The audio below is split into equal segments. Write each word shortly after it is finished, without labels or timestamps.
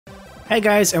Hey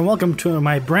guys, and welcome to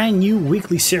my brand new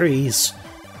weekly series,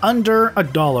 Under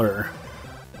 $1.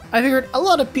 I figured a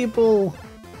lot of people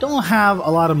don't have a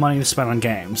lot of money to spend on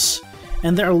games,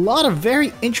 and there are a lot of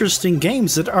very interesting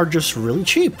games that are just really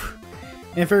cheap.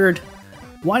 And I figured,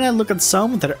 why not look at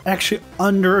some that are actually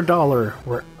under $1,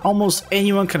 where almost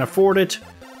anyone can afford it,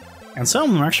 and some of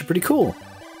them are actually pretty cool.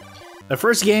 The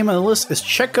first game on the list is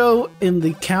Tcheco in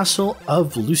the Castle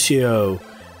of Lucio.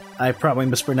 I probably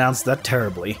mispronounced that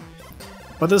terribly.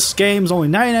 But this game's only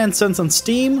 99 cents on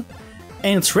Steam,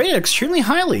 and it's rated extremely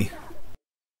highly.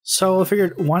 So I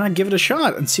figured, why not give it a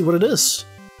shot and see what it is?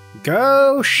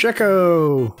 Go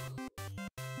Tcheco!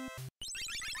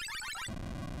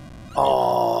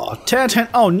 Oh, 10, 10,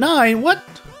 oh, 9, what?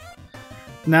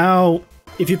 Now,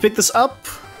 if you pick this up,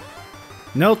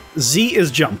 note Z is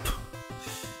jump.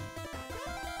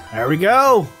 There we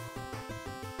go!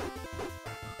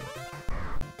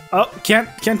 Oh,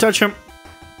 can't touch him.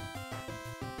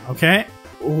 Okay.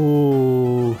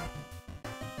 Ooh.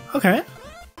 Okay.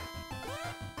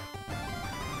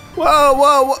 Whoa,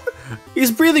 whoa, whoa!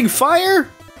 He's breathing fire?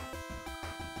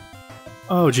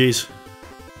 Oh, jeez.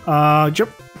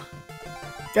 Jump.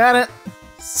 Got it.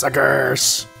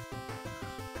 Suckers.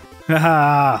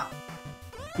 Haha.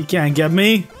 You can't get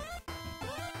me.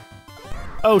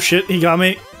 Oh shit, he got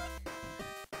me.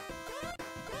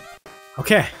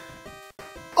 Okay.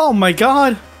 Oh my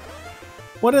god!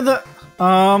 What are the...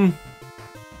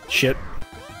 Shit.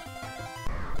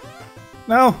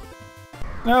 No!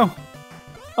 No!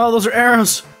 Oh, those are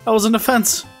arrows! I was in the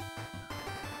fence!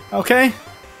 Okay.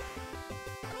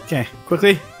 Okay,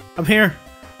 quickly. I'm here.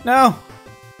 No!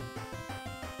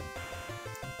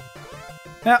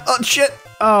 No! Oh, shit!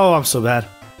 Oh, I'm so bad.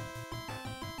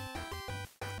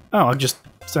 Oh, I'll just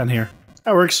stand here.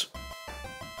 That works.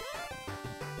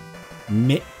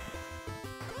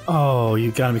 Oh,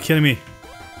 you gotta be kidding me.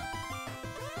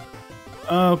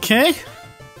 Okay.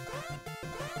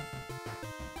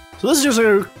 So this is just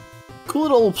a cool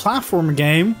little platform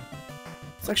game.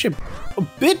 It's actually a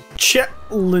bit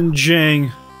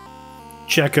challenging.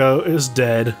 Tcheco is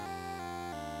dead.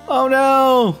 Oh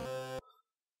no!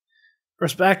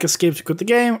 Press back, escape to quit the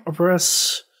game, or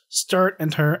press start,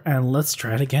 enter, and let's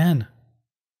try it again.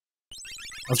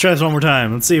 Let's try this one more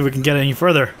time. Let's see if we can get any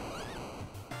further.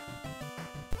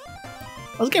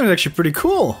 This game is actually pretty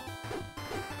cool.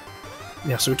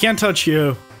 Yeah, so we can't touch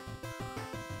you.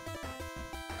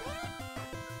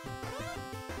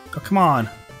 Oh, come on.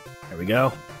 There we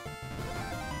go.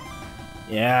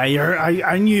 Yeah,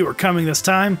 I knew you were coming this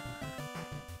time.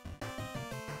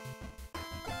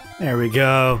 There we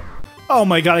go. Oh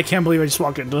my god, I can't believe I just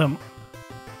walked into him.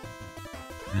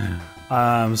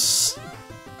 Oh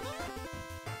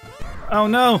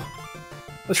no!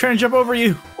 I was trying to jump over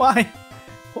you. Why?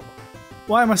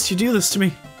 Why must you do this to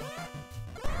me?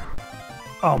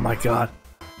 Oh my god.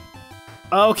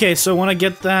 Okay, so when I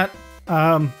get that,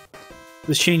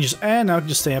 this changes, and I'll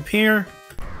just stay up here.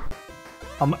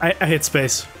 I hit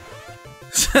space.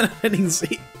 Instead of hitting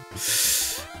Z.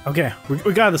 Okay,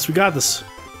 we got this, we got this.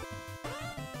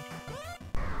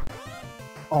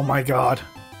 Oh my god.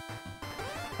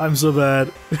 I'm so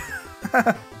bad.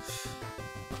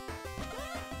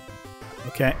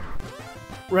 Okay.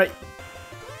 Right.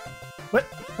 What?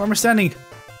 Where am I standing?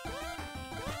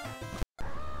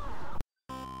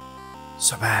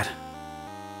 So bad.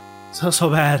 So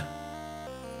bad.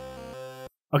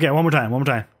 Okay, one more time, one more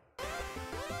time.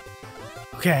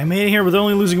 Okay, I made it here with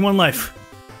only losing one life.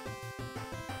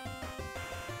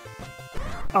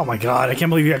 Oh my god, I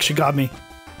can't believe you actually got me.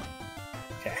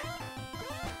 Okay.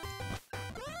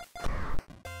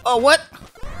 Oh, what?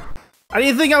 I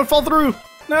didn't think I would fall through!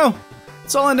 No!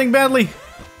 It's all ending badly.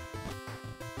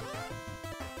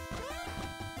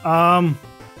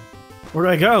 Where do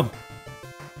I go?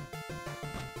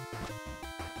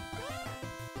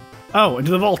 Oh,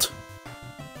 into the vault.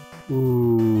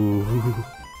 Ooh.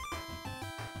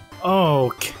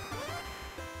 Oh.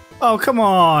 Oh, come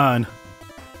on.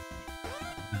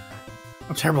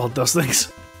 I'm terrible at those things.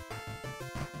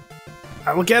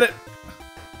 I will get it.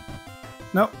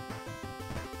 Nope.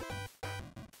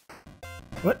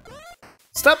 What?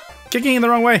 Stop kicking in the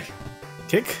wrong way.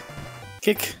 Kick.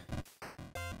 Kick.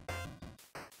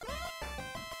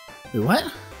 Wait,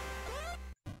 what?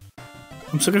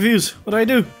 I'm so confused. What do I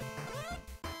do?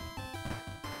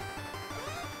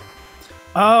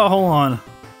 Oh, hold on.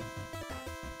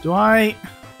 Do I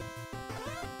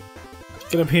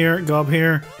get up here, go up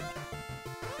here?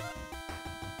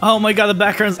 Oh my god, the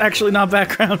background's actually not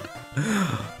background.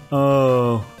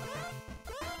 Oh.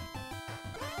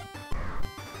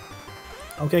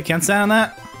 Okay, can't stand on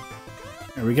that.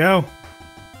 There we go.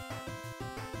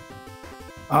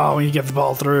 Oh, when you get the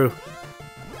ball through.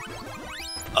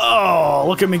 Oh,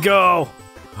 look at me go!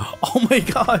 Oh my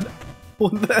god!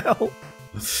 What the hell?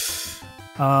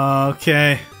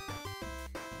 Okay.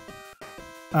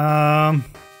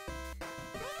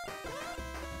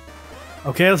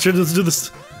 Okay, let's do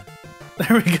this.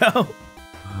 There we go.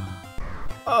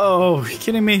 Oh, are you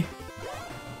kidding me?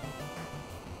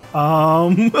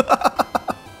 Oh,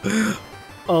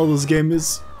 this game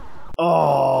is...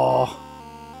 Oh.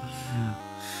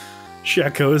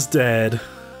 Tcheco is dead.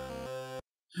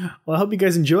 Well, I hope you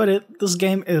guys enjoyed it. This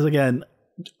game is, again,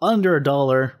 under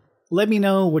 $1. Let me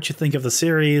know what you think of the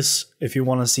series. If you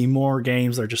want to see more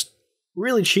games that are just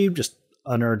really cheap, just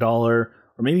under $1, or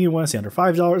maybe you want to see under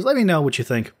 $5, let me know what you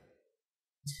think.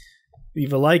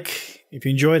 Leave a like if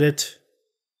you enjoyed it,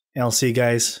 and I'll see you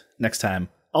guys next time.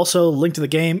 Also, link to the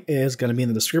game is going to be in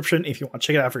the description if you want to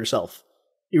check it out for yourself.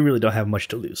 You really don't have much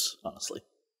to lose, honestly.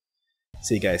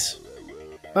 See you guys.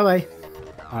 Bye-bye.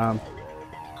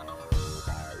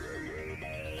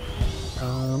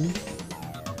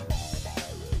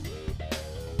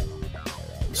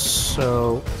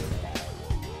 So...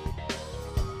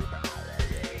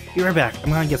 Be right back. I'm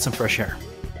gonna get some fresh air.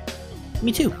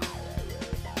 Me too.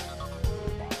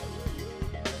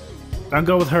 Don't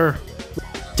go with her.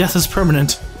 Death is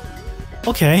permanent.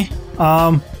 Okay.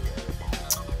 1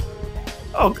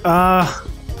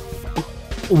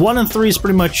 and 3 is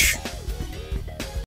pretty much